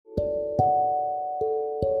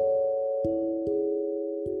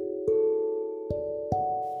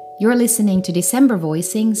You're listening to December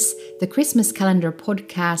Voicings, the Christmas calendar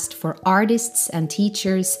podcast for artists and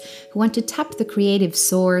teachers who want to tap the creative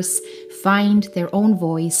source, find their own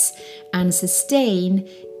voice, and sustain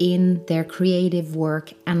in their creative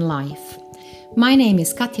work and life. My name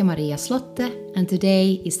is Katja Maria Slotte, and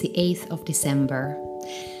today is the 8th of December.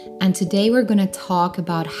 And today we're going to talk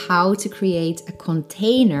about how to create a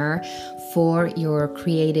container for your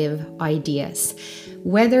creative ideas.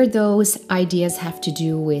 Whether those ideas have to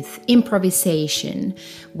do with improvisation,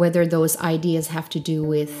 whether those ideas have to do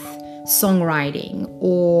with songwriting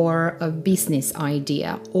or a business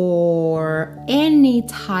idea or any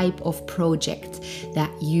type of project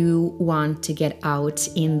that you want to get out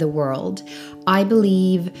in the world. I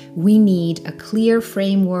believe we need a clear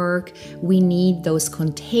framework, we need those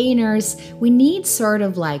containers, we need sort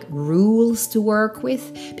of like rules to work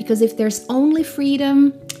with, because if there's only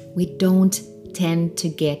freedom, we don't tend to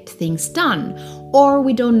get things done, or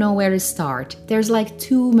we don't know where to start. There's like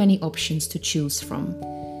too many options to choose from.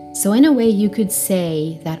 So in a way, you could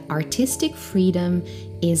say that artistic freedom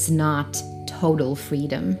is not total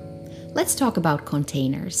freedom. Let's talk about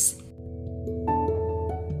containers.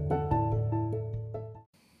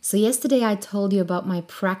 So yesterday I told you about my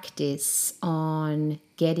practice on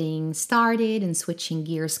getting started and switching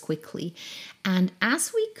gears quickly. And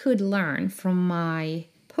as we could learn from my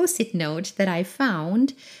Post-it note that I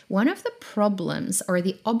found, one of the problems or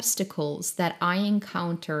the obstacles that I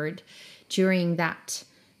encountered during that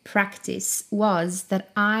practice was that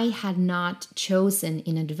I had not chosen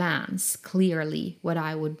in advance clearly what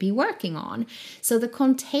I would be working on. So the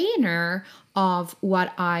container of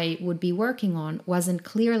what I would be working on wasn't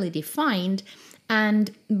clearly defined, and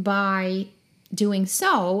by doing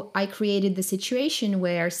so, I created the situation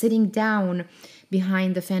where sitting down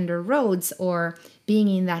behind the Fender Rhodes or being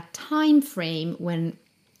in that time frame when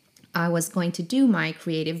I was going to do my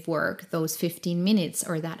creative work, those 15 minutes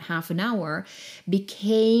or that half an hour,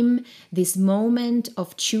 became this moment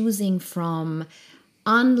of choosing from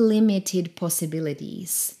unlimited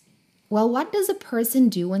possibilities. Well, what does a person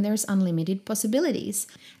do when there's unlimited possibilities?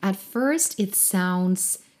 At first, it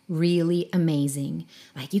sounds really amazing.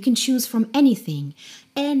 Like you can choose from anything.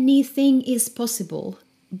 Anything is possible.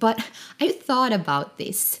 But I thought about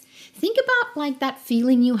this. Think about like that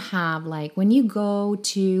feeling you have like when you go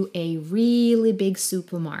to a really big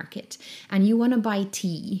supermarket and you want to buy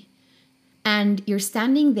tea, and you're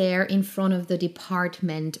standing there in front of the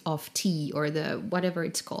department of tea, or the whatever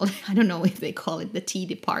it's called. I don't know if they call it the tea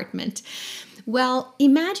department. Well,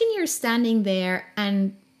 imagine you're standing there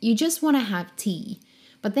and you just want to have tea.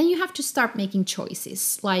 But then you have to start making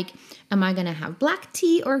choices. Like, am I going to have black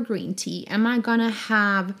tea or green tea? Am I going to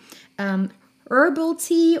have herbal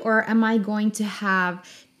tea, or am I going to have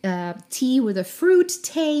tea with a fruit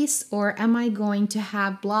taste, or am I going to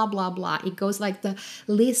have blah, blah, blah? It goes like the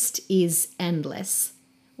list is endless.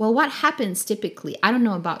 Well, what happens typically, I don't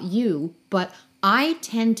know about you, but I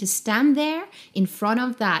tend to stand there in front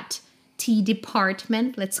of that tea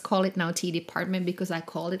department. Let's call it now tea department because I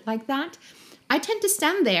called it like that. I tend to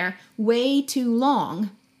stand there way too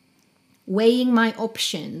long, weighing my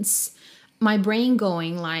options, my brain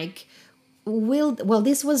going like, well,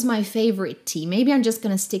 this was my favorite tea. Maybe I'm just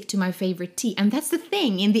going to stick to my favorite tea. And that's the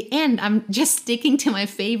thing. In the end, I'm just sticking to my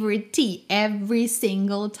favorite tea every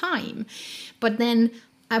single time. But then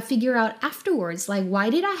I figure out afterwards, like, why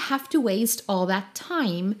did I have to waste all that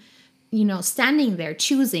time, standing there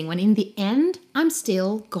choosing, when in the end, I'm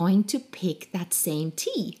still going to pick that same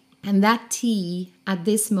tea. And that tea at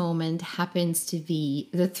this moment happens to be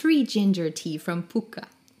the 3 ginger tea from Pukka,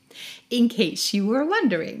 in case you were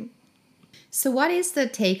wondering. So what is the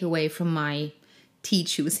takeaway from my tea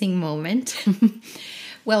choosing moment?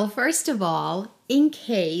 Well, first of all, in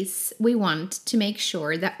case we want to make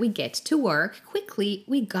sure that we get to work quickly,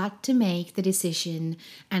 we got to make the decision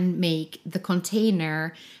and make the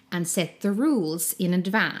container and set the rules in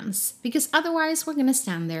advance, because otherwise we're going to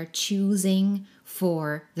stand there choosing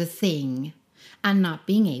for the thing and not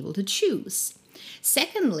being able to choose.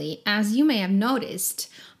 Secondly, as you may have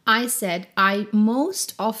noticed, I said I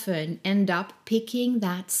most often end up picking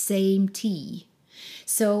that same tea.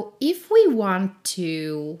 So if we want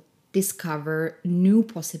to discover new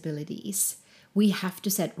possibilities, we have to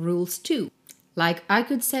set rules too. Like I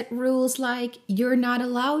could set rules like you're not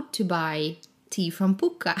allowed to buy tea from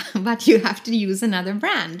Pukka, but you have to use another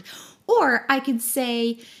brand. Or I could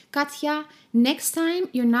say, Katja, next time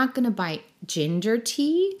you're not going to buy ginger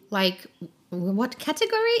tea. Like, what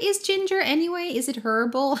category is ginger anyway? Is it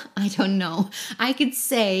herbal? I don't know. I could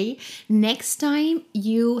say, next time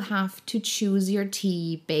you have to choose your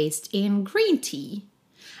tea based in green tea.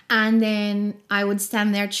 And then I would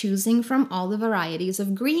stand there choosing from all the varieties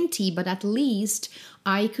of green tea, but at least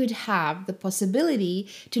I could have the possibility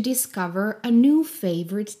to discover a new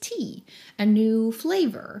favorite tea, a new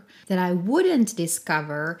flavor that I wouldn't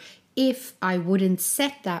discover if I wouldn't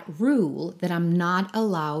set that rule that I'm not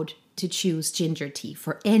allowed to choose ginger tea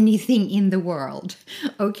for anything in the world.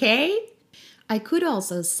 Okay? I could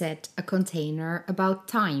also set a container about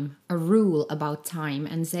time, a rule about time,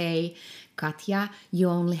 and say, Katja, you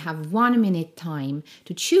only have 1 minute time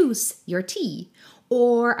to choose your tea.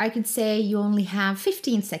 Or I could say you only have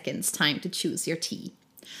 15 seconds time to choose your tea.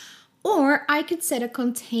 Or I could set a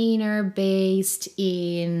container based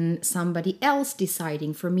in somebody else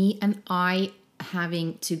deciding for me and I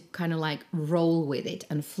having to kind of like roll with it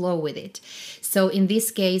and flow with it. So in this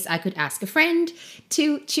case, I could ask a friend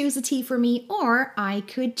to choose a tea for me, or I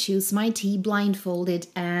could choose my tea blindfolded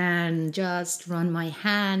and just run my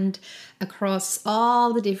hand across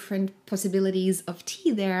all the different possibilities of tea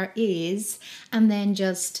there is, and then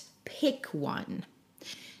just pick one.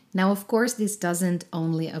 Now, of course, this doesn't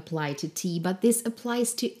only apply to tea, but this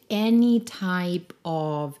applies to any type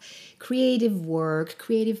of creative work,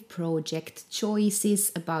 creative project,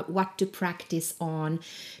 choices about what to practice on,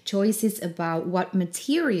 choices about what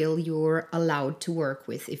material you're allowed to work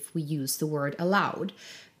with, if we use the word allowed.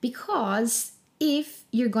 Because if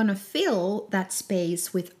you're going to fill that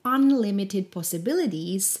space with unlimited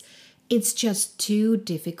possibilities, it's just too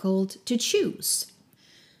difficult to choose.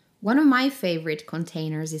 One of my favorite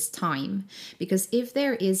containers is time, because if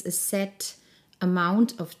there is a set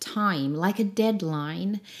amount of time, like a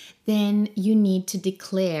deadline, then you need to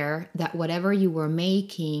declare that whatever you were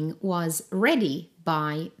making was ready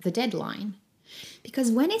by the deadline.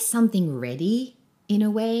 Because when is something ready, in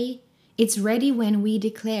a way? It's ready when we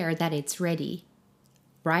declare that it's ready,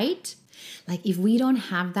 right? Like if we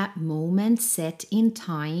don't have that moment set in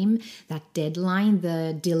time, that deadline,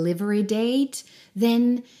 the delivery date,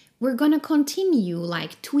 then we're going to continue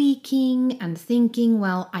like tweaking and thinking,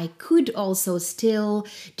 well, I could also still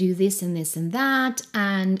do this and this and that,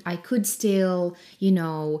 and I could still,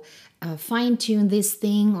 fine tune this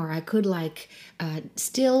thing, or I could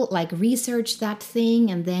still research that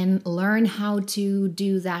thing and then learn how to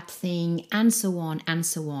do that thing, and so on and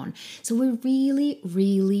so on. So we really,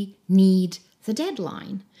 really need the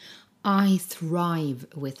deadline. I thrive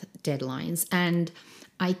with deadlines, and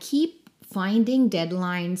I keep finding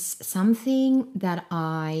deadlines something that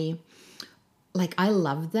I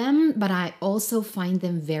love them, but I also find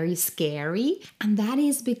them very scary. And that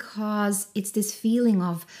is because it's this feeling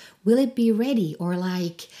of, will it be ready? Or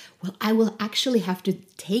I will actually have to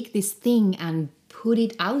take this thing and put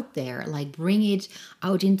it out there, bring it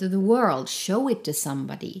out into the world, show it to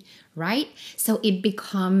somebody, right? So it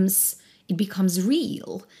becomes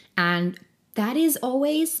real. And that is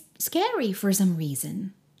always scary for some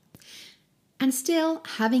reason. And still,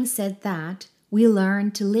 having said that, we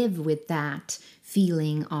learn to live with that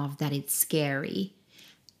feeling of that it's scary.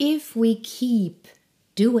 If we keep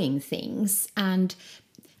doing things and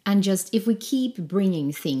just if we keep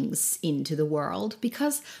bringing things into the world,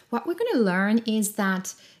 because what we're going to learn is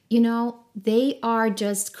that, they are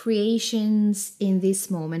just creations in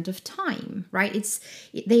this moment of time, right?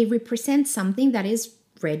 They represent something that is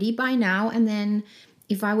ready by now, and then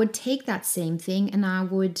if I would take that same thing and I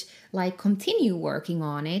would continue working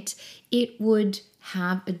on it, it would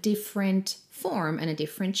have a different form and a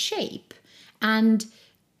different shape. And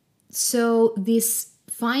so this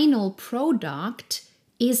final product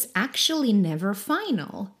is actually never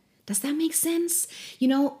final. Does that make sense?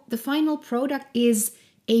 The final product is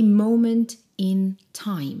a moment in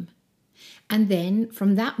time. And then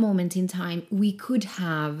from that moment in time, we could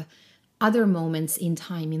have other moments in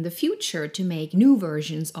time in the future to make new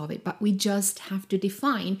versions of it, but we just have to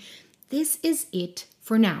define, this is it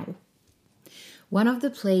for now. One of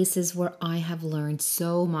the places where I have learned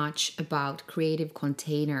so much about creative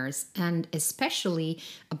containers, and especially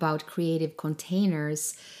about creative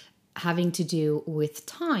containers having to do with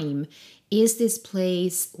time, is this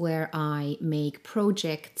place where I make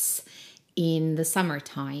projects in the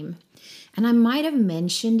summertime. And I might have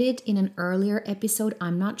mentioned it in an earlier episode,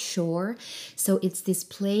 I'm not sure. So it's this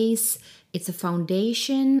place, it's a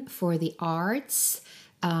foundation for the arts,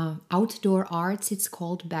 outdoor arts, it's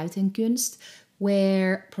called Buitenkunst,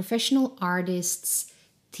 where professional artists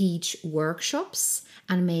teach workshops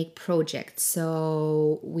and make projects.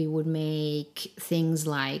 So we would make things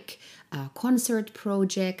like concert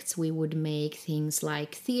projects, we would make things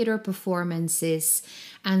like theater performances,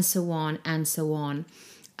 and so on and so on.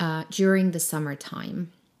 During the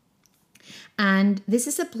summertime. And this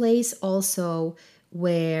is a place also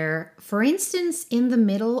where, for instance, in the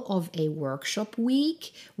middle of a workshop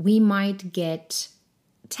week, we might get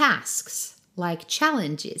tasks like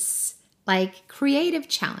challenges, like creative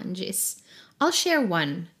challenges. I'll share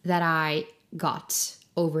one that I got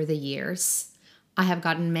over the years. I have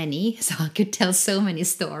gotten many, so I could tell so many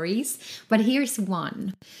stories, but here's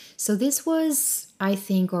one. So this was, I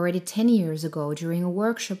think, already 10 years ago during a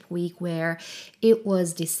workshop week where it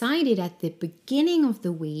was decided at the beginning of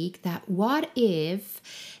the week that what if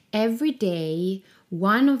every day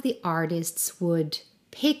one of the artists would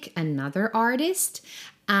pick another artist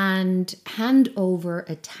and hand over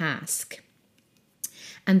a task.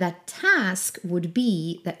 And that task would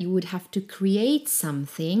be that you would have to create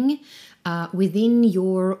something within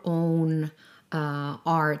your own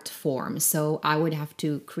art form. So I would have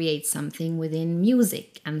to create something within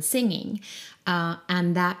music and singing.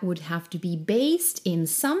 And that would have to be based in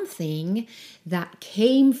something that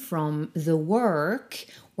came from the work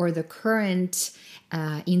or the current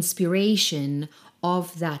inspiration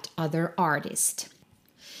of that other artist.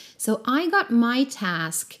 So I got my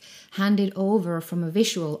task handed over from a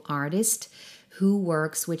visual artist who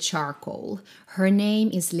works with charcoal. Her name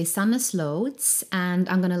is Lisanne Sloats, and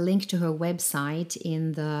I'm going to link to her website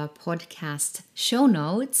in the podcast show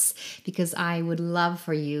notes because I would love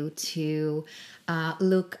for you to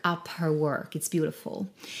look up her work. It's beautiful.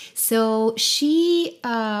 So she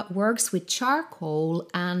works with charcoal,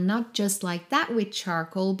 and not just like that with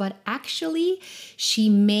charcoal, but actually she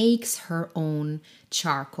makes her own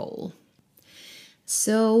charcoal.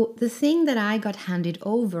 So the thing that I got handed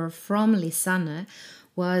over from Lisanne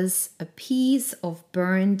was a piece of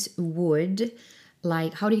burnt wood,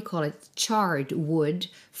 like, how do you call it? Charred wood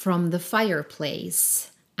from the fireplace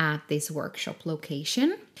at this workshop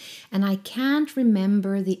location. And I can't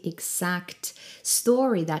remember the exact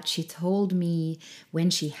story that she told me when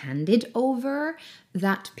she handed over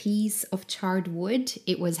that piece of charred wood.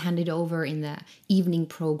 It was handed over in the evening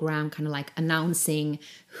program, kind of like announcing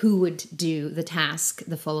who would do the task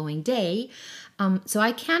the following day. So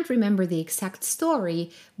I can't remember the exact story,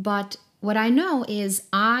 but what I know is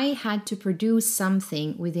I had to produce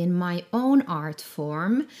something within my own art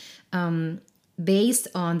form, based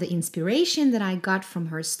on the inspiration that I got from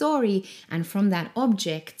her story and from that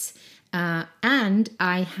object. And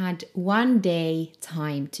I had one day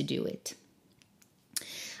time to do it.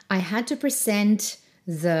 I had to present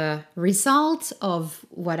the result of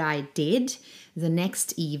what I did the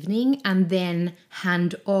next evening and then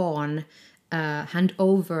hand over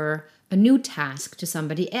a new task to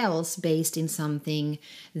somebody else based in something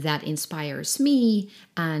that inspires me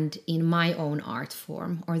and in my own art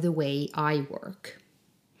form or the way I work.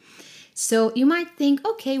 So you might think,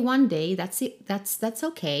 okay, one day, that's it, that's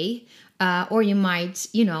okay. Or you might,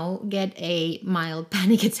 get a mild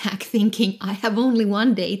panic attack thinking, I have only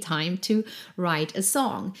one day time to write a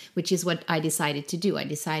song, which is what I decided to do. I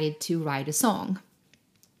decided to write a song.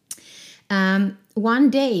 One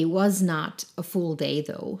day was not a full day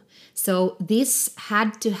though. So this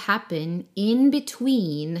had to happen in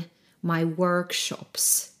between my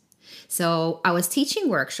workshops. So I was teaching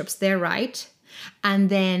workshops there, right? And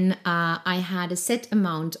then I had a set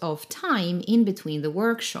amount of time in between the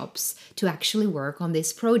workshops to actually work on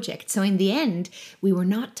this project. So in the end, we were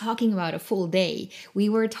not talking about a full day. We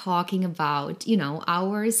were talking about,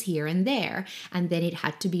 hours here and there. And then it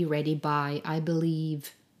had to be ready by, I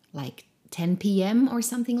believe, like 10 p.m. or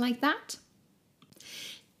something like that.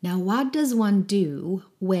 Now, what does one do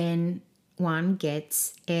when one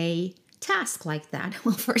gets a task like that?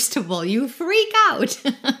 Well, first of all, you freak out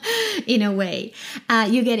in a way.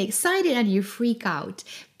 You get excited and you freak out.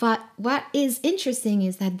 But what is interesting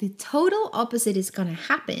is that the total opposite is going to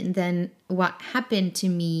happen than what happened to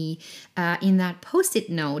me in that Post-it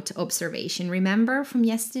note observation. Remember from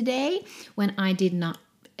yesterday when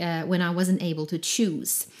I wasn't able to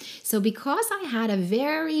choose. So because I had a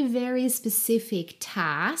very, very specific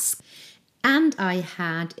task and I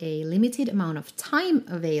had a limited amount of time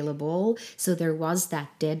available, so there was that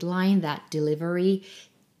deadline, that delivery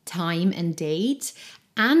time and date,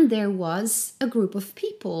 and there was a group of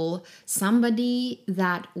people, somebody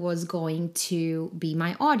that was going to be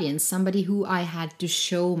my audience, somebody who I had to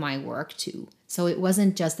show my work to. So it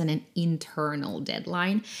wasn't just an internal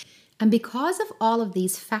deadline. And because of all of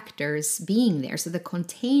these factors being there, so the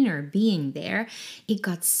container being there, it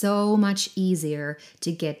got so much easier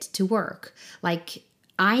to get to work. Like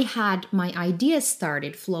I had my ideas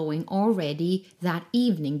started flowing already that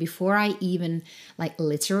evening before I even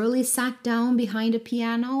literally sat down behind a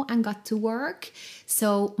piano and got to work.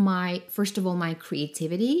 So first of all, my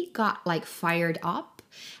creativity got fired up.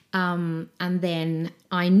 And then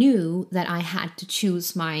I knew that I had to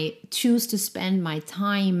choose to spend my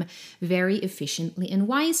time very efficiently and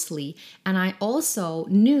wisely. And I also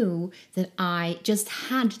knew that I just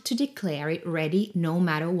had to declare it ready no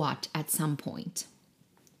matter what at some point.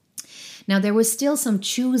 Now, there was still some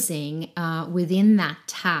choosing within that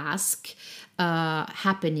task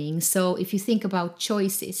happening. So, if you think about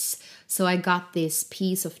choices, so I got this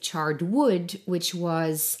piece of charred wood, which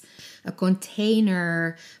was a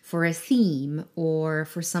container for a theme or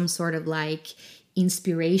for some sort of like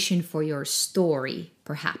inspiration for your story,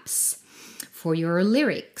 perhaps for your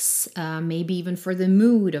lyrics, maybe even for the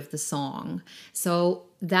mood of the song. So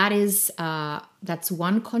that's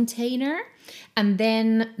one container. And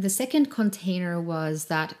then the second container was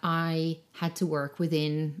that I had to work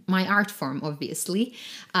within my art form, obviously.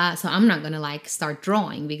 So I'm not going to like start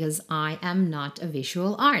drawing because I am not a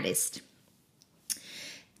visual artist.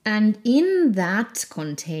 And in that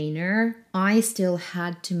container, I still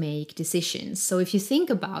had to make decisions. So if you think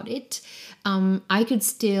about it, I could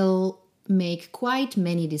still make quite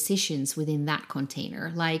many decisions within that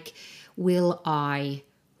container. Like, will I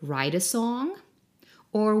write a song?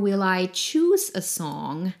 Or will I choose a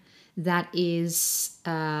song that is,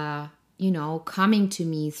 coming to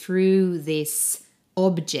me through this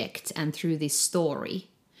object and through this story?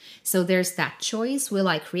 So there's that choice. Will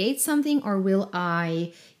I create something or will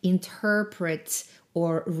I interpret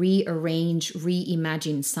or rearrange,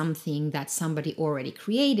 reimagine something that somebody already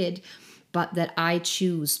created, but that I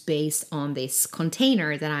choose based on this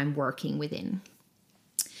container that I'm working within?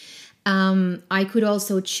 I could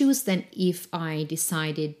also choose then if I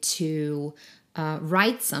decided to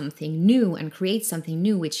write something new and create something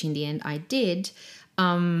new, which in the end I did.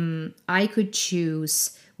 I could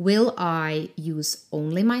choose, will I use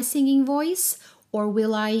only my singing voice or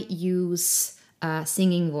will I use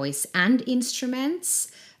singing voice and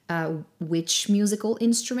instruments? Which musical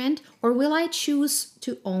instrument? Or will I choose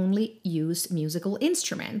to only use musical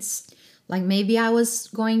instruments? Like maybe I was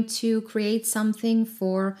going to create something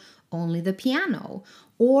for only the piano.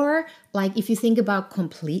 Or like if you think about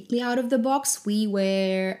completely out of the box, we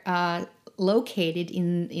were located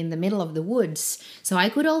in the middle of the woods. So I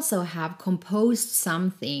could also have composed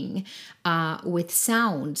something with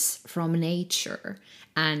sounds from nature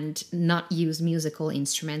and not use musical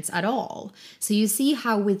instruments at all. So you see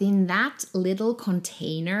how within that little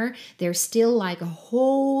container, there's still like a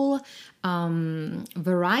whole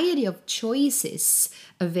variety of choices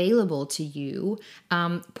available to you,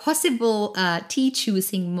 possible tea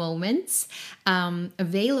choosing moments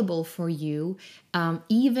available for you,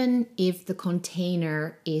 even if the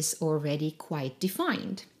container is already quite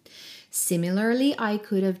defined. Similarly, I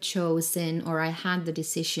could have chosen, or I had the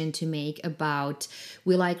decision to make about,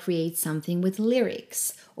 will I create something with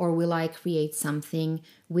lyrics or will I create something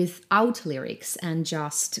without lyrics and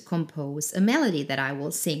just compose a melody that I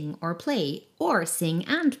will sing or play, or sing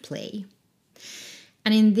and play.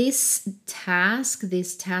 And in this task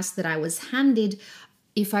that I was handed,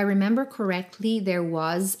 if I remember correctly, there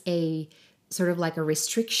was a sort of like a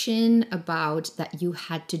restriction about that you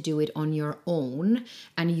had to do it on your own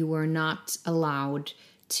and you were not allowed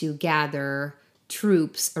to gather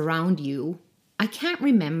troops around you. I can't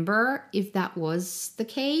remember if that was the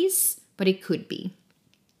case, but it could be.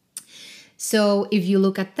 So if you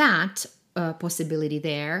look at that possibility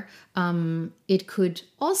there, it could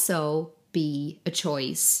also be a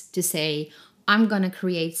choice to say, I'm going to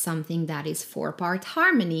create something that is 4-part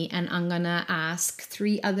harmony and I'm going to ask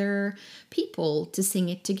 3 other people to sing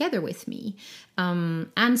it together with me,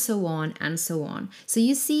 and so on and so on. So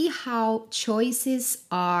you see how choices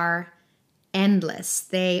are endless.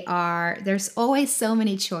 There's always so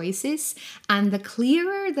many choices, and the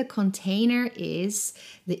clearer the container is,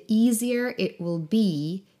 the easier it will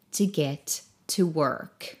be to get to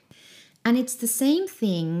work. And it's the same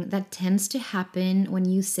thing that tends to happen when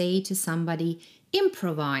you say to somebody,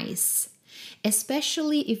 improvise.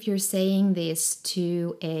 Especially if you're saying this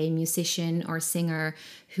to a musician or singer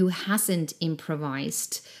who hasn't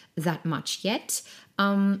improvised that much yet.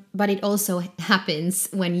 But it also happens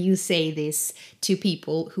when you say this to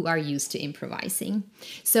people who are used to improvising.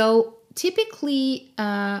 So typically,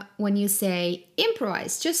 when you say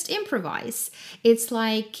improvise, just improvise, it's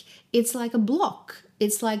like a block.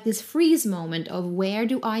 It's like this freeze moment of where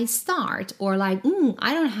do I start? Or like,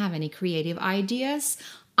 I don't have any creative ideas.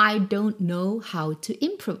 I don't know how to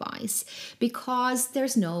improvise because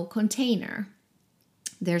there's no container.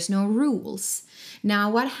 There's no rules.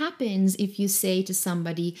 Now, what happens if you say to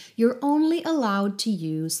somebody, you're only allowed to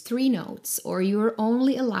use 3 notes, or you're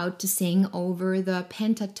only allowed to sing over the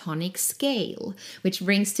pentatonic scale, which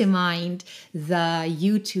brings to mind the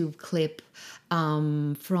YouTube clip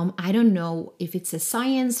from, I don't know if it's a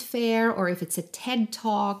science fair or if it's a TED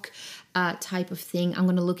Talk type of thing. I'm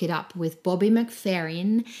going to look it up, with Bobby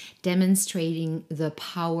McFerrin demonstrating the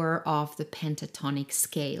power of the pentatonic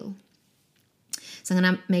scale. So I'm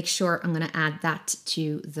going to make sure I'm going to add that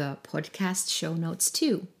to the podcast show notes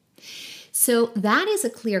too. So that is a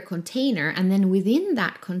clear container. And then within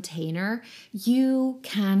that container, you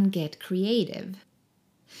can get creative.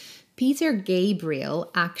 Peter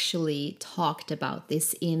Gabriel actually talked about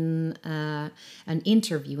this in an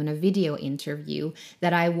interview, in a video interview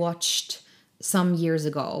that I watched some years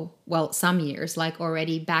ago. Well, some years, like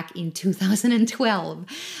already back in 2012,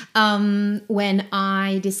 when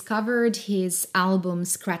I discovered his album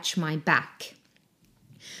Scratch My Back.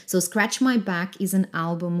 So Scratch My Back is an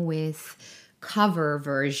album with cover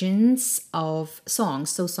versions of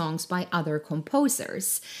songs, so songs by other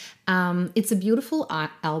composers. It's a beautiful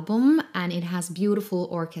album, and it has beautiful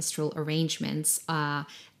orchestral arrangements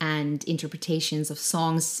and interpretations of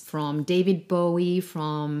songs from David Bowie,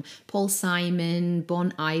 from Paul Simon,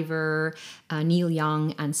 Bon Iver, Neil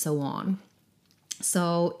Young, and so on.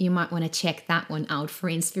 So you might want to check that one out for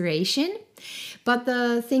inspiration. But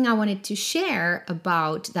the thing I wanted to share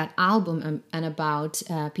about that album and about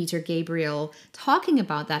Peter Gabriel talking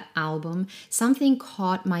about that album, something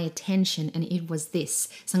caught my attention, and it was this.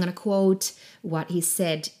 So I'm going to quote what he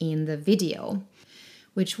said in the video,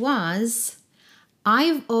 which was,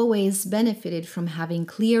 "I've always benefited from having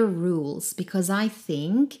clear rules because I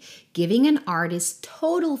think giving an artist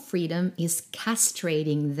total freedom is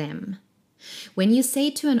castrating them. When you say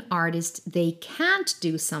to an artist they can't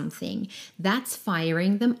do something, that's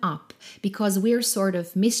firing them up, because we're sort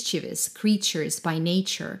of mischievous creatures by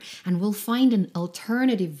nature and we'll find an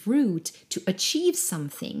alternative route to achieve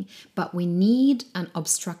something, but we need an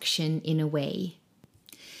obstruction in a way."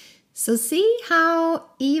 So see how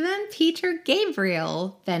even Peter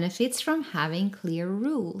Gabriel benefits from having clear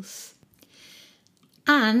rules.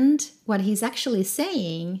 And what he's actually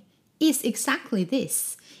saying is exactly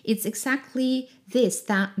this. It's exactly this,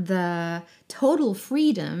 that the total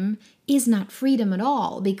freedom is not freedom at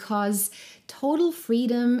all, because total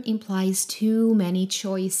freedom implies too many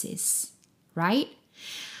choices, right?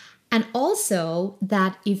 And also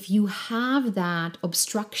that if you have that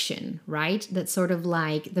obstruction, right, that's sort of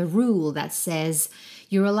like the rule that says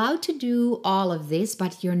you're allowed to do all of this,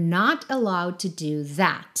 but you're not allowed to do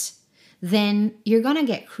that, then you're going to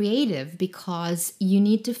get creative because you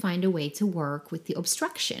need to find a way to work with the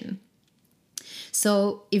obstruction.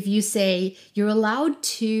 So if you say you're allowed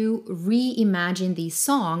to reimagine these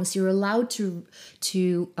songs, you're allowed to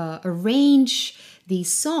arrange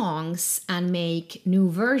these songs and make new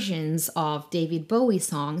versions of David Bowie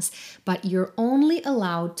songs, but you're only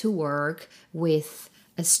allowed to work with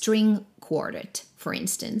a string quartet, for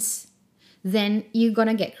instance, then you're going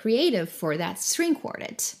to get creative for that string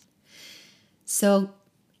quartet. So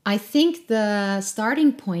I think the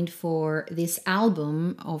starting point for this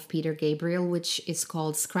album of Peter Gabriel, which is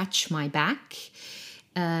called Scratch My Back,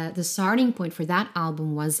 the starting point for that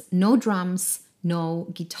album was no drums, no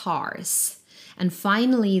guitars. And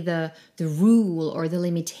finally, the rule or the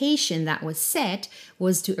limitation that was set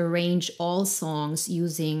was to arrange all songs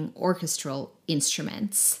using orchestral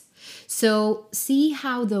instruments. So see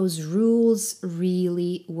how those rules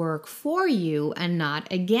really work for you and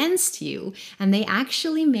not against you. And they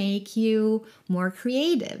actually make you more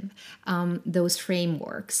creative, those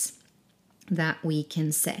frameworks that we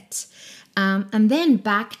can set. And then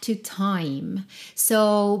back to time.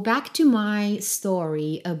 So back to my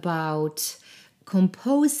story about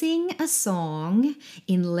composing a song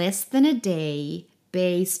in less than a day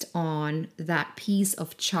based on that piece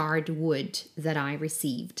of charred wood that I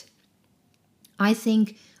received. I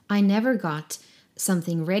think I never got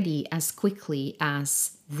something ready as quickly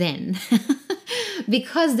as then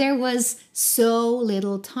because there was so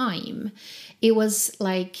little time. It was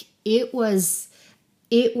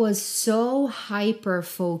so hyper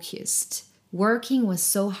focused. Working was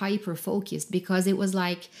so hyper focused because it was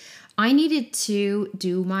like I needed to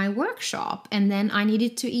do my workshop, and then I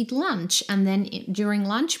needed to eat lunch, and then during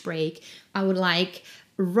lunch break I would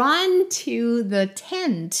run to the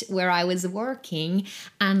tent where I was working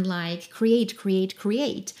and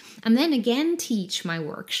create. And then again teach my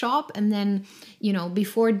workshop. And then,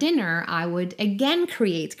 before dinner, I would again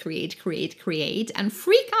create and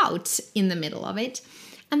freak out in the middle of it.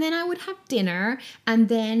 and then I would have dinner, and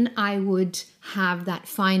then I would have that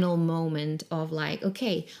final moment of like,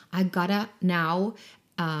 okay, I gotta now,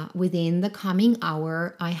 within the coming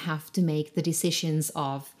hour, I have to make the decisions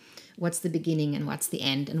of what's the beginning and what's the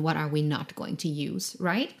end and what are we not going to use,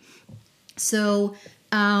 right? So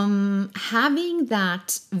having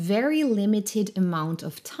that very limited amount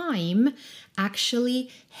of time actually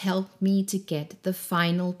helped me to get the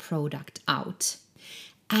final product out.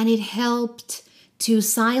 And it helped to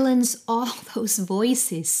silence all those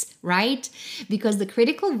voices, right? Because the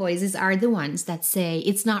critical voices are the ones that say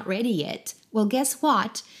it's not ready yet. Well, guess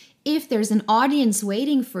what? If there's an audience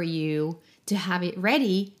waiting for you to have it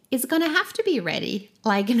ready, it's gonna have to be ready,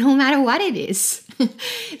 like no matter what it is.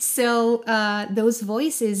 So those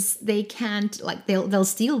voices, they can't, like they'll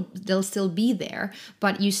still be there,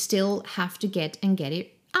 but you still have to get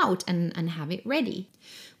it out and have it ready.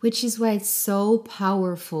 Which is why it's so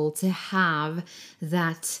powerful to have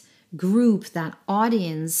that group, that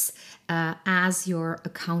audience, as your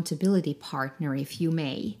accountability partner, if you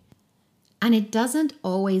may. And it doesn't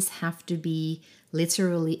always have to be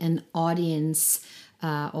literally an audience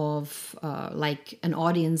like an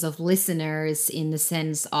audience of listeners, in the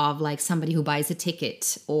sense of like somebody who buys a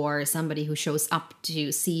ticket or somebody who shows up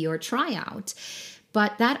to see your tryout.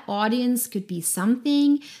 But that audience could be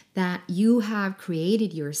something that you have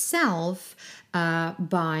created yourself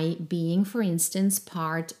by being, for instance,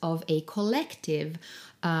 part of a collective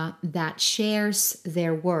that shares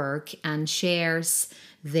their work and shares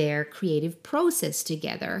their creative process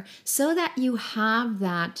together, so that you have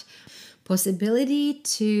that possibility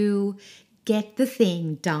to get the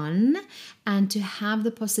thing done and to have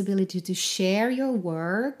the possibility to share your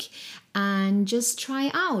work and just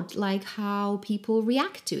try out like how people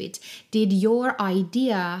react to it. Did your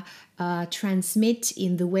idea transmit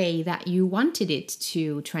in the way that you wanted it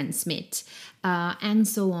to transmit? And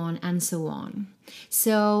so on and so on.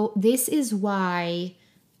 So this is why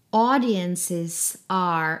audiences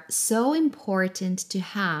are so important to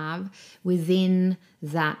have within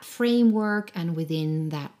that framework and within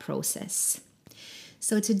that process.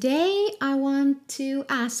 So today I want to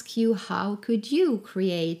ask you, how could you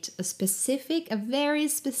create a very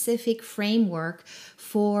specific framework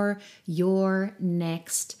for your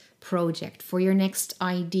next project, for your next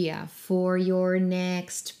idea, for your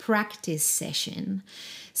next practice session?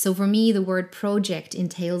 So for me, the word project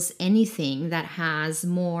entails anything that has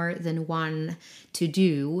more than one to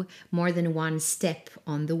do, more than one step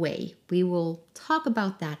on the way. We will talk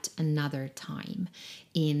about that another time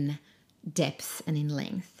in depth and in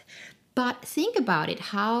length. But think about it.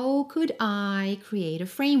 How could I create a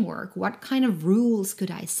framework? What kind of rules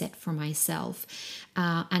could I set for myself?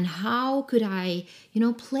 And how could I,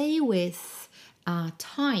 play with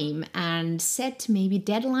time and set maybe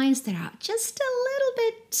deadlines that are just a little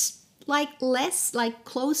bit less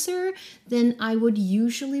closer than I would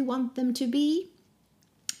usually want them to be?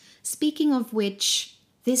 Speaking of which,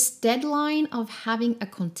 this deadline of having a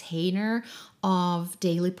container of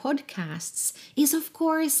daily podcasts is, of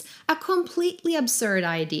course, a completely absurd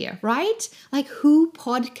idea, right? Like, who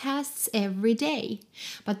podcasts every day?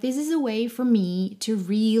 But this is a way for me to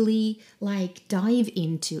really dive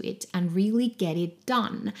into it and really get it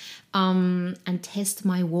done, and test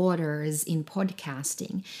my waters in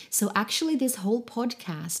podcasting. So actually, this whole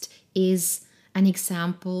podcast is an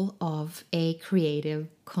example of a creative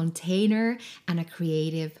container and a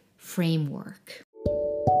creative framework.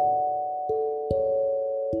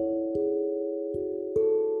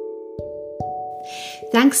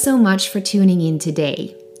 Thanks so much for tuning in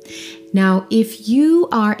today. Now, if you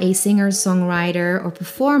are a singer-songwriter or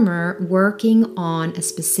performer working on a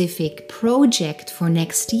specific project for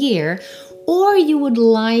next year, or you would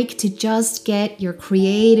like to just get your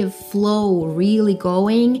creative flow really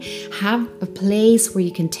going, have a place where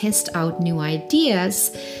you can test out new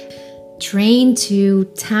ideas, train to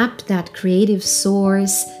tap that creative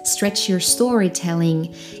source, stretch your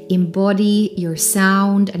storytelling, embody your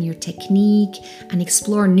sound and your technique, and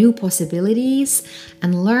explore new possibilities,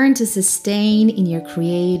 and learn to sustain in your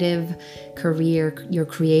creative career, your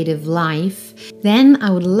creative life, then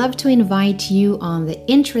I would love to invite you on the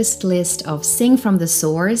interest list of Sing from the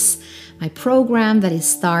Source, my program that is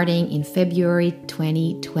starting in February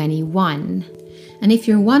 2021. And if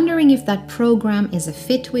you're wondering if that program is a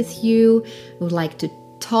fit with you, would like to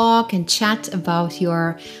talk and chat about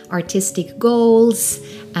your artistic goals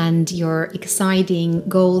and your exciting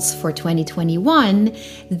goals for 2021,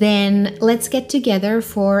 then let's get together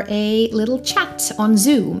for a little chat on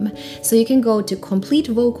Zoom. So you can go to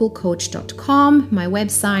completevocalcoach.com, my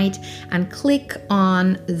website, and click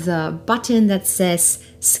on the button that says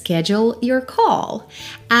schedule your call,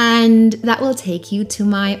 and that will take you to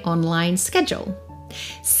my online schedule.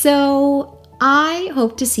 So I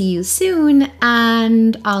hope to see you soon,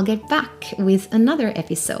 and I'll get back with another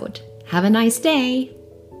episode. Have a nice day.